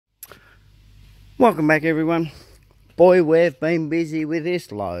Welcome back, everyone. Boy, we've been busy with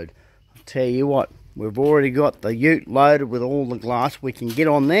this load. I'll tell you what, we've already got the ute loaded with all the glass we can get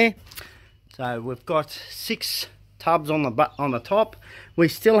on there. So we've got 6 tubs on the top. We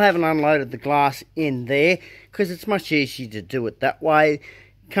still haven't unloaded the glass in there because it's much easier to do it that way.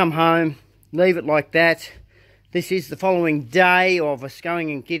 Come home, leave it like that. This is the following day of us going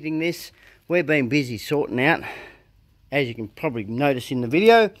and getting this. We've been busy sorting out, as you can probably notice in the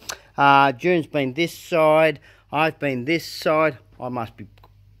video. June's been this side, I've been this side. I must be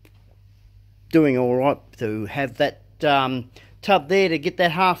doing all right to have that tub there to get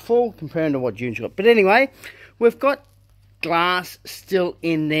that half full compared to what June's got. But anyway, we've got glass still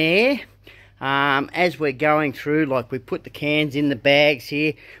in there. As we're going through, like we put the cans in the bags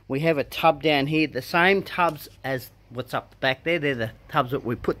here, we have a tub down here, the same tubs as what's up the back there. They're the tubs that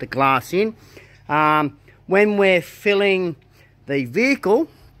we put the glass in. When we're filling the vehicle,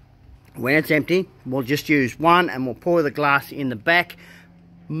 when it's empty, we'll just use one and we'll pour the glass in the back.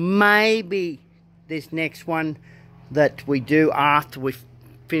 Maybe this next one that we do after we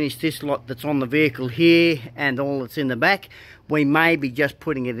finish this lot that's on the vehicle here and all that's in the back, we may be just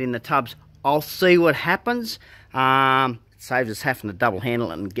putting it in the tubs. I'll see what happens. It saves us having to double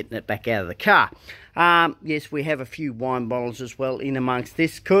handle it and getting it back out of the car. Yes, we have a few wine bottles as well in amongst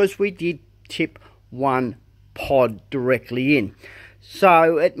this because we did tip one pod directly in.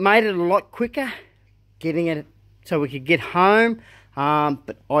 So it made it a lot quicker getting it so we could get home,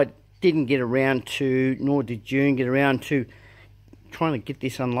 but I didn't get around to, nor did June get around to trying to get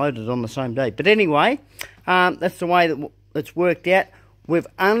this unloaded on the same day. But anyway, that's the way that it's worked out. We've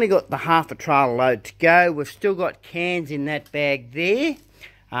only got the half a trailer load to go. We've still got cans in that bag there,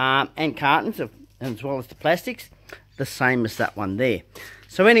 and cartons as well as the plastics, the same as that one there.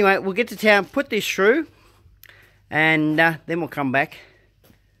 So anyway, we'll get to town, put this through, and then we'll come back,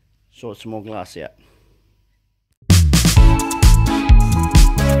 sort some more glass out.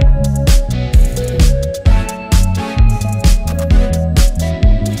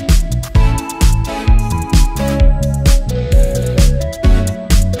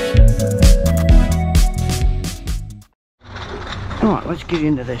 Alright, let's get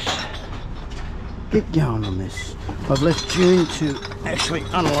into this. Get going on this. I've left June to actually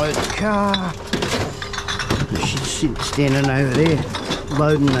unload the car. She's standing over there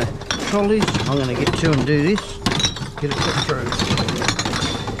loading the trolleys. I'm going to get to and do this, get it put through.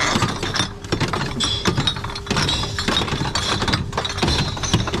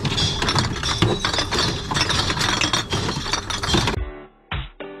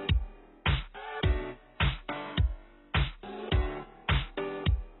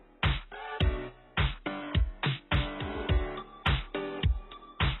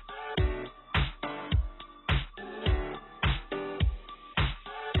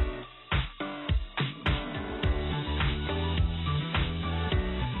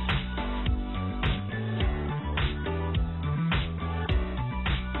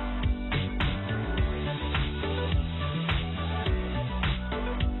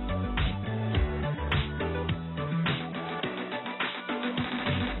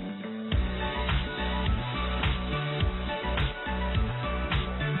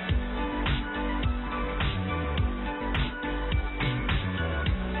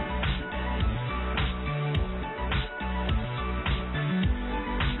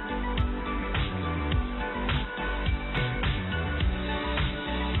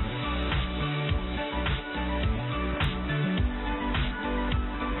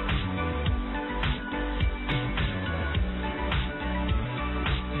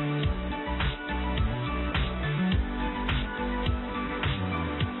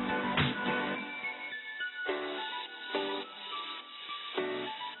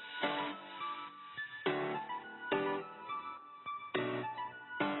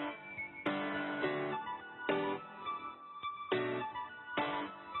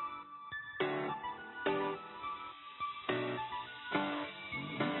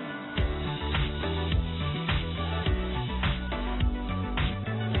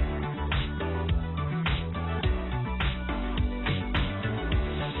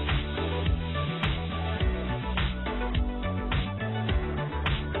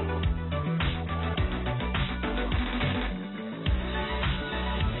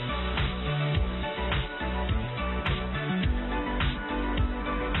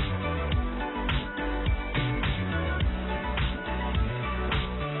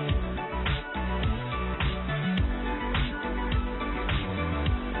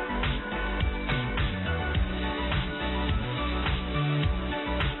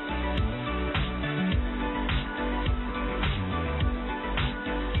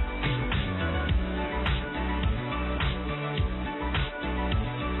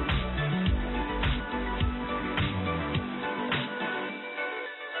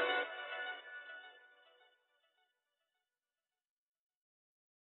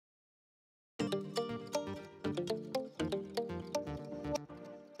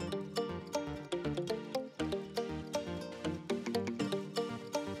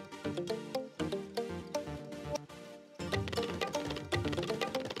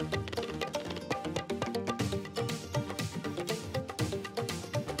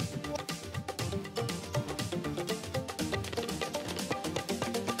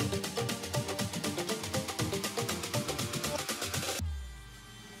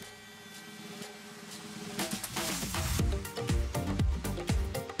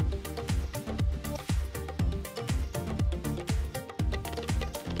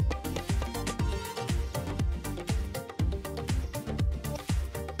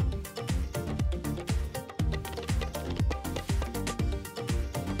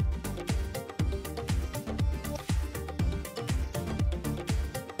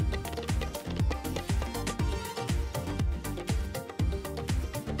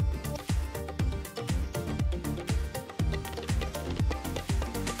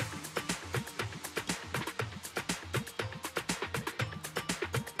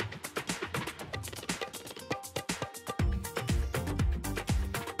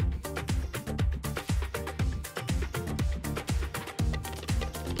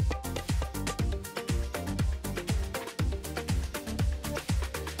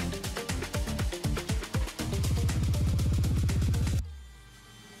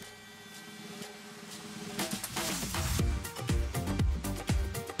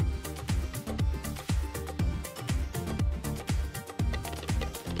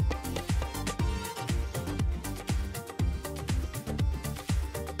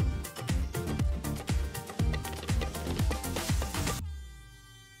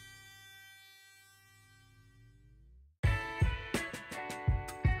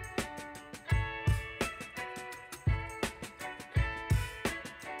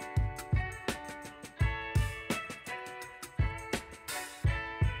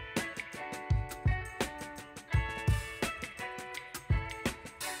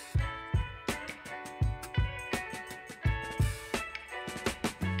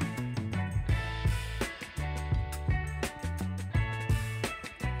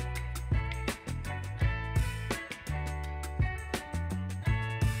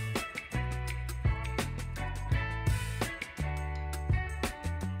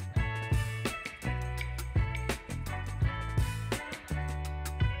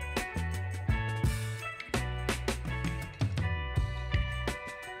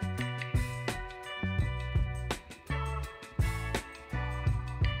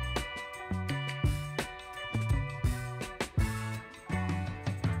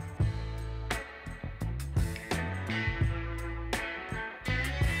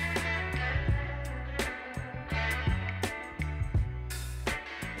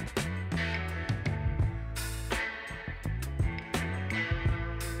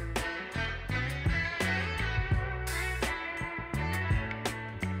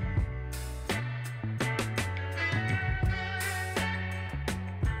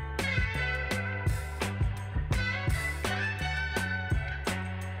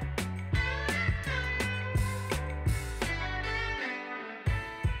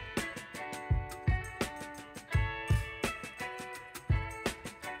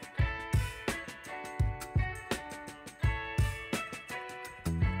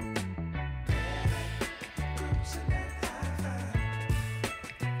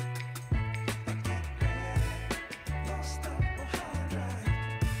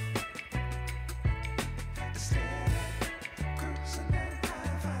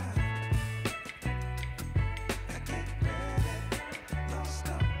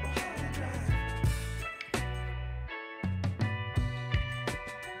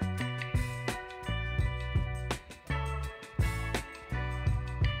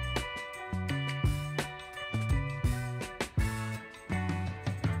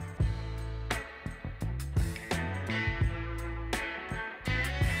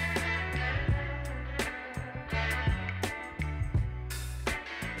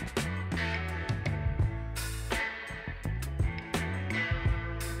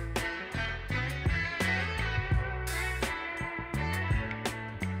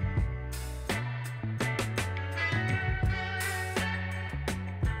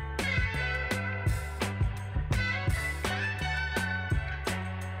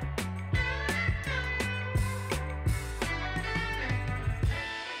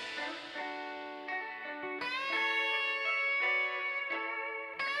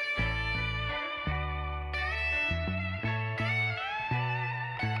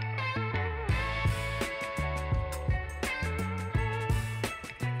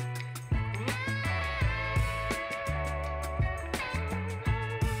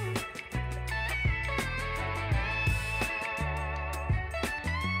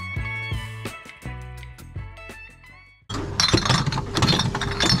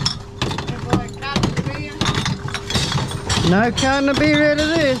 No can to be rid of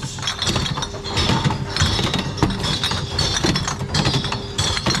this.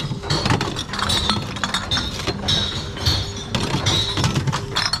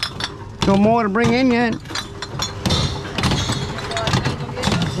 Got more to bring in yet.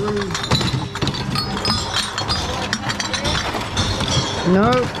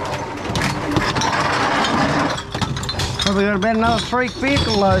 No. Probably got about another 3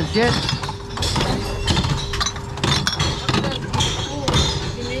 vehicle loads yet.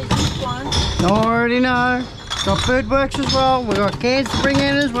 I already know. Got food works as well. We got cans to bring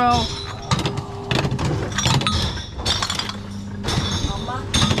in as well.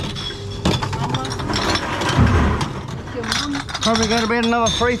 Probably got about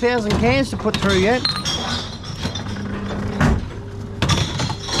another 3,000 cans to put through yet.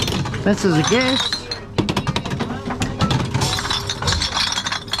 That's as a guess.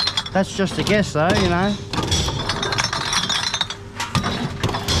 That's just a guess though, you know.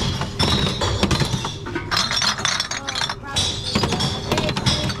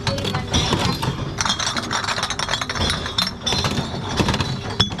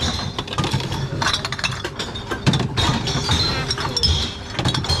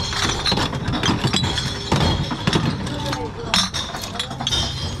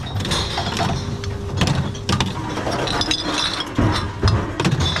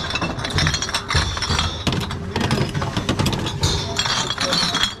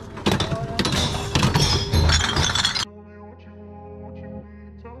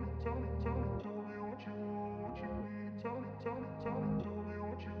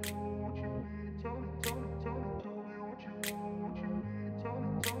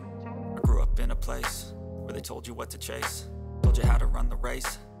 Place where they told you what to chase, told you how to run the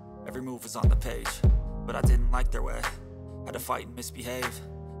race. Every move was on the page, but I didn't like their way. Had to fight and misbehave,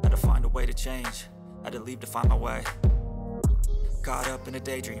 had to find a way to change, had to leave to find my way. Caught up in a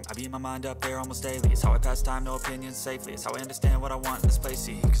daydream, I beat my mind up there almost daily. It's how I pass time, no opinions safely. It's how I understand what I want in this place,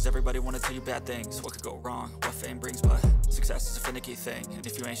 see. Cause everybody wanna tell you bad things, what could go wrong, what fame brings. But success is a finicky thing, and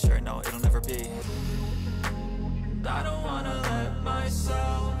if you ain't sure, no, it'll never be. I don't wanna let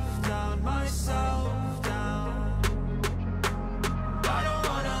myself down, myself down. I don't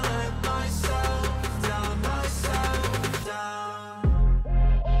wanna let myself down, myself down.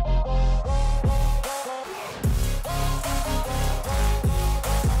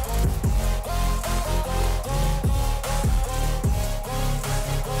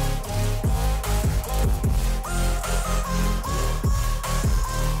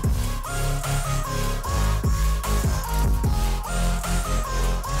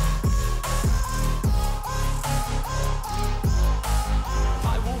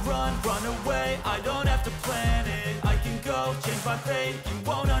 Run away, I don't have to plan it. I can go, change my fate, you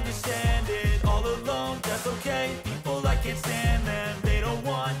won't understand it. All alone, that's okay, people I can't stand them. They don't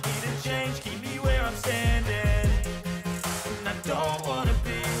want me to change, keep me where I'm standing. And I don't wanna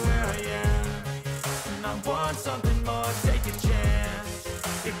be where I am, and I want something more, take a chance.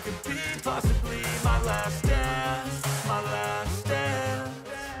 It could be possibly my last dance, my last dance.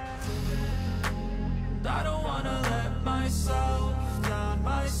 And I don't wanna let myself down,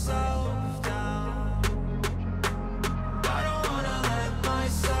 myself down. I don't wanna let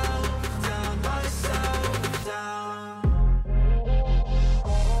myself down, myself down.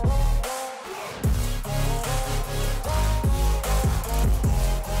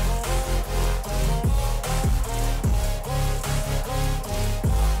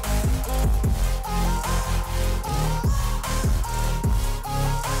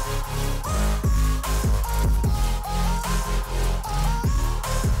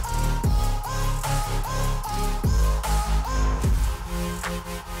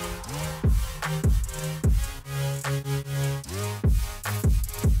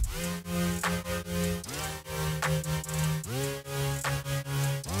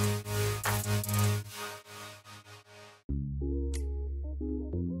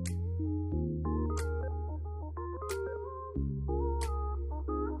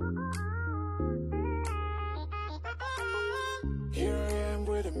 Here I am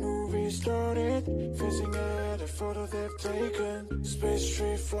where the movie started, facing at a photo they've taken. Space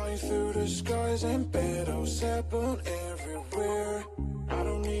tree flying through the skies and battles happen everywhere. I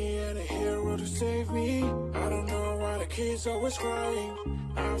don't need any hero to save me. I don't know why the kids always crying.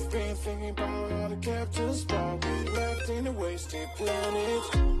 I've been thinking about all the captains, but we left in a wasted planet.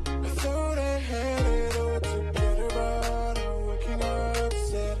 I thought I had it all together, but I'm waking up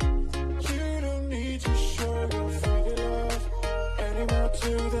sad. You don't need to show your faggot love anymore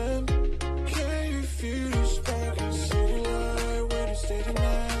to them. Can you feel the spark in city light when you stay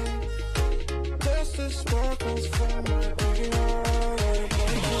tonight? That's the sparkles from my baby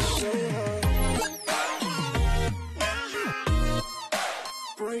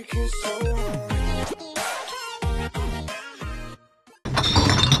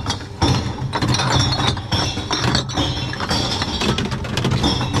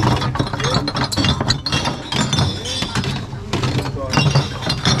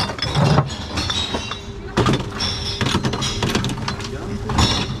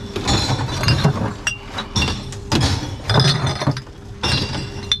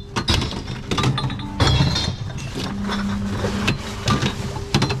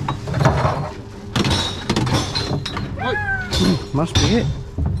must be it.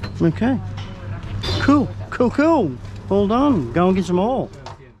 Okay. Cool, cool, cool. All done. Go and get some more.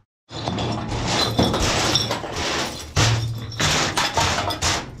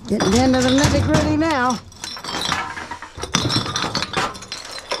 Getting down to the nitty-gritty now.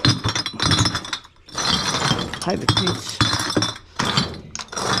 Hope it fits.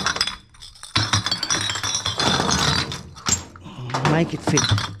 Make it fit,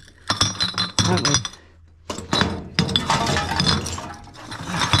 don't we?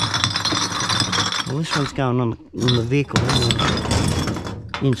 Well, this one's going on the vehicle,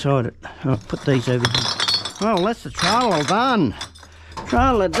 inside it. I'll put these over here. Well, that's the trailer done.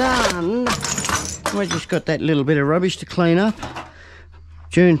 Trailer done. We just got that little bit of rubbish to clean up.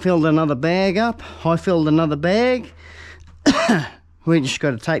 June filled another bag up. I filled another bag. We just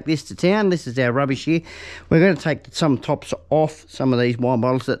got to take this to town. This is our rubbish here. We're going to take some tops off some of these wine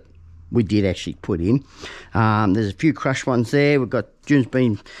bottles that we did actually put in. There's a few crushed ones there. We've got June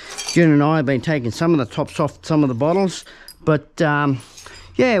and I have been taking some of the tops off some of the bottles. But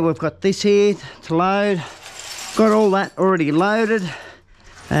yeah, we've got this here to load. Got all that already loaded,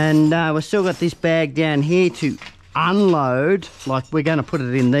 and we've still got this bag down here to unload. Like, we're going to put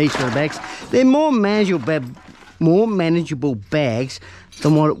it in these sort of bags. They're more manageable bags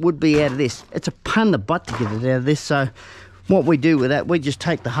than what it would be out of this. It's a pain in the butt to get it out of this, so what we do with that, we just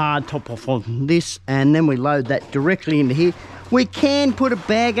take the hard top off on this and then we load that directly into here. We can put a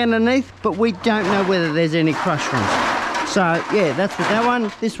bag underneath, but we don't know whether there's any crushed ones. So yeah, that's with that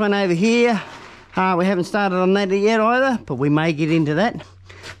one. This one over here, we haven't started on that yet either, but we may get into that.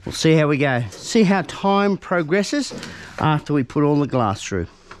 We'll see how we go. See how time progresses after we put all the glass through.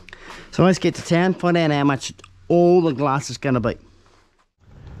 So let's get to town, find out how much all the glass is going to be.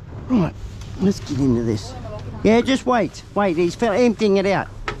 Right, let's get into this. Yeah, just wait. Wait, he's emptying it out.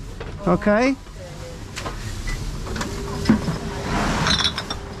 Okay.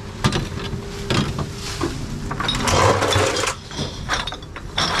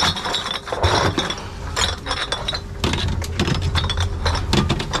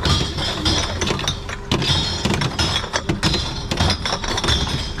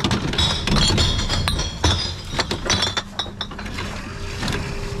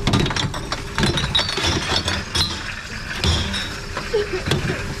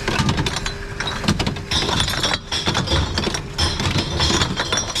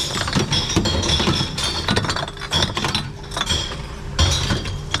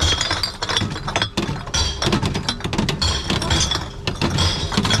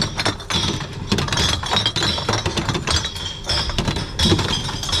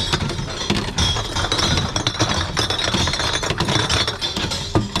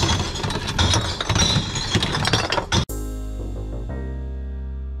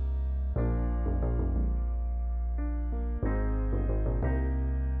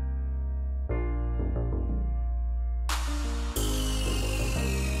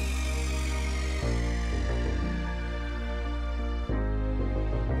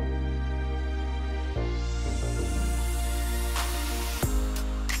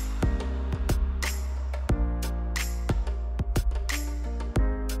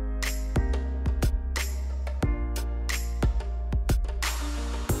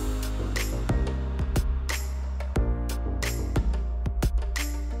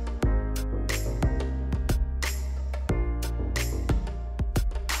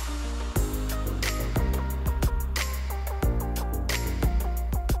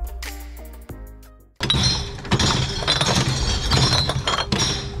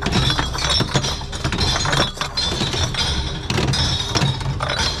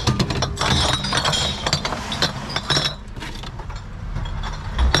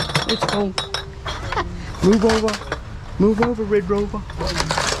 It's full. Move over. Move over, Red Rover.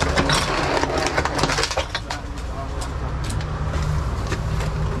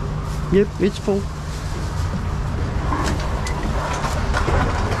 Yep, it's full.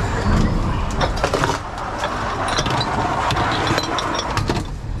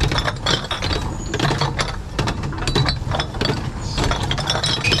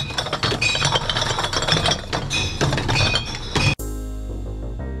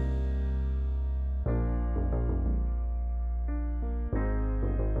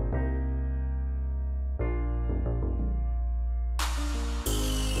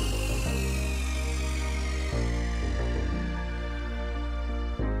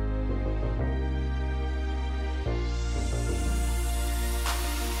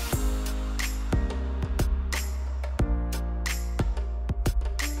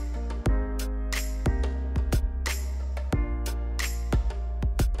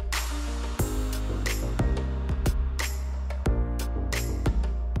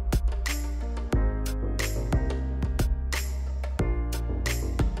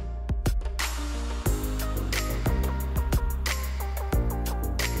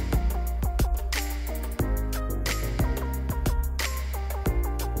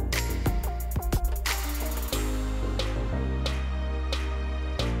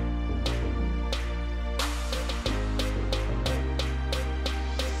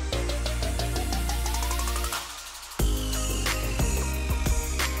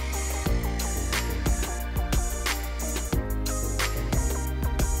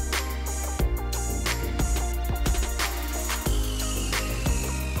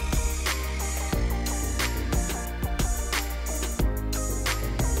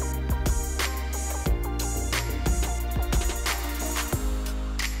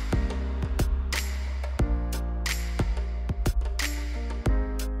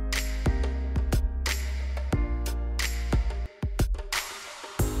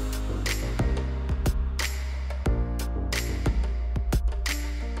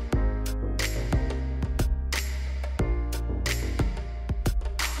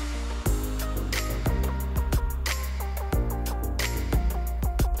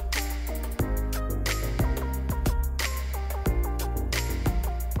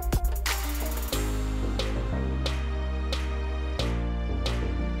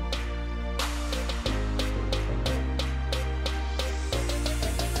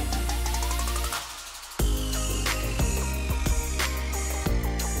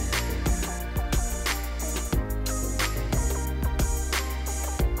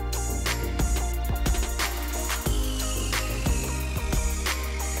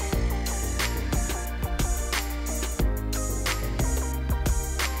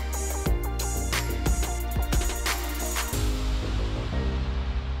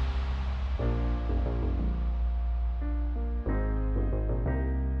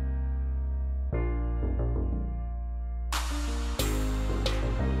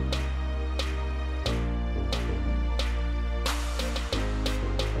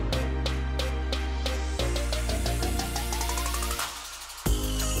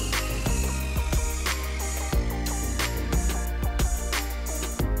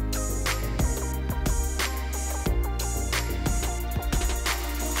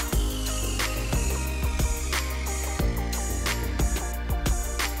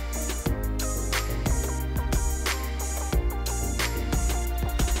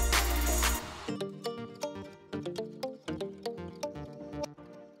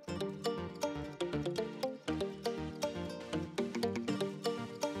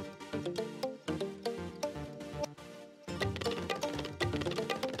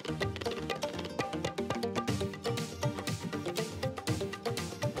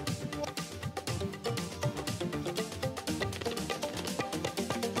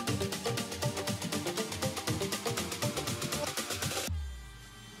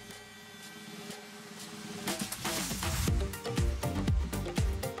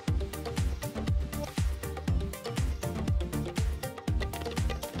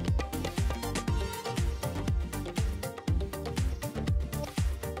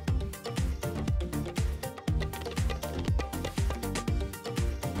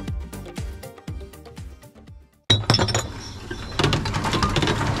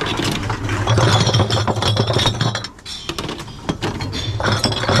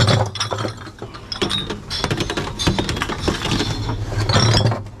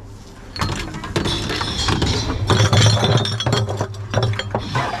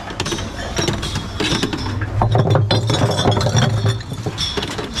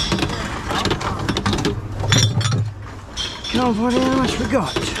 time to find out how much we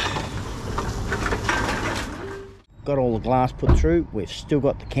got. Got all the glass put through. We've still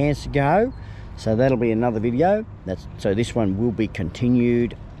got the cans to go, so that'll be another video. So this one will be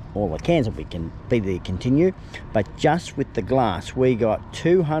continued. All the cans will be there continue, but just with the glass we got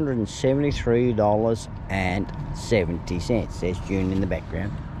 $273.70. There's June in the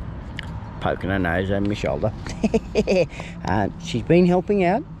background, poking her nose over my shoulder. She's been helping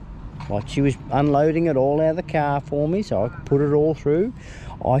out, like she was unloading it all out of the car for me so I could put it all through.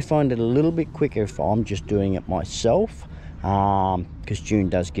 I find it a little bit quicker if I'm just doing it myself, because June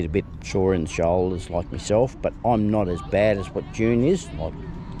does get a bit sore in the shoulders like myself, but I'm not as bad as what June is. Like,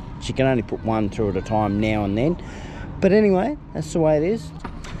 she can only put one through at a time now and then, but anyway, that's the way it is.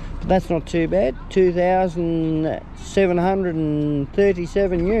 But that's not too bad.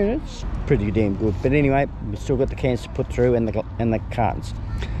 2,737 units, pretty damn good. But anyway, we've still got the cans to put through and the cartons.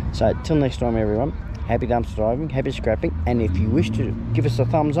 So till next time everyone, happy dumpster diving, happy scrapping, and if you wish to give us a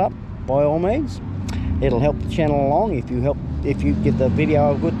thumbs up, by all means, it'll help the channel along if you give the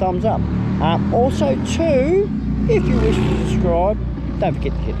video a good thumbs up. Also too, if you wish to subscribe, don't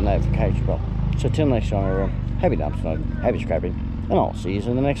forget to hit the notification bell. So till next time everyone, happy dumpster diving, happy scrapping, and I'll see you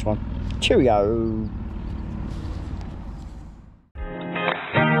in the next one. Cheerio!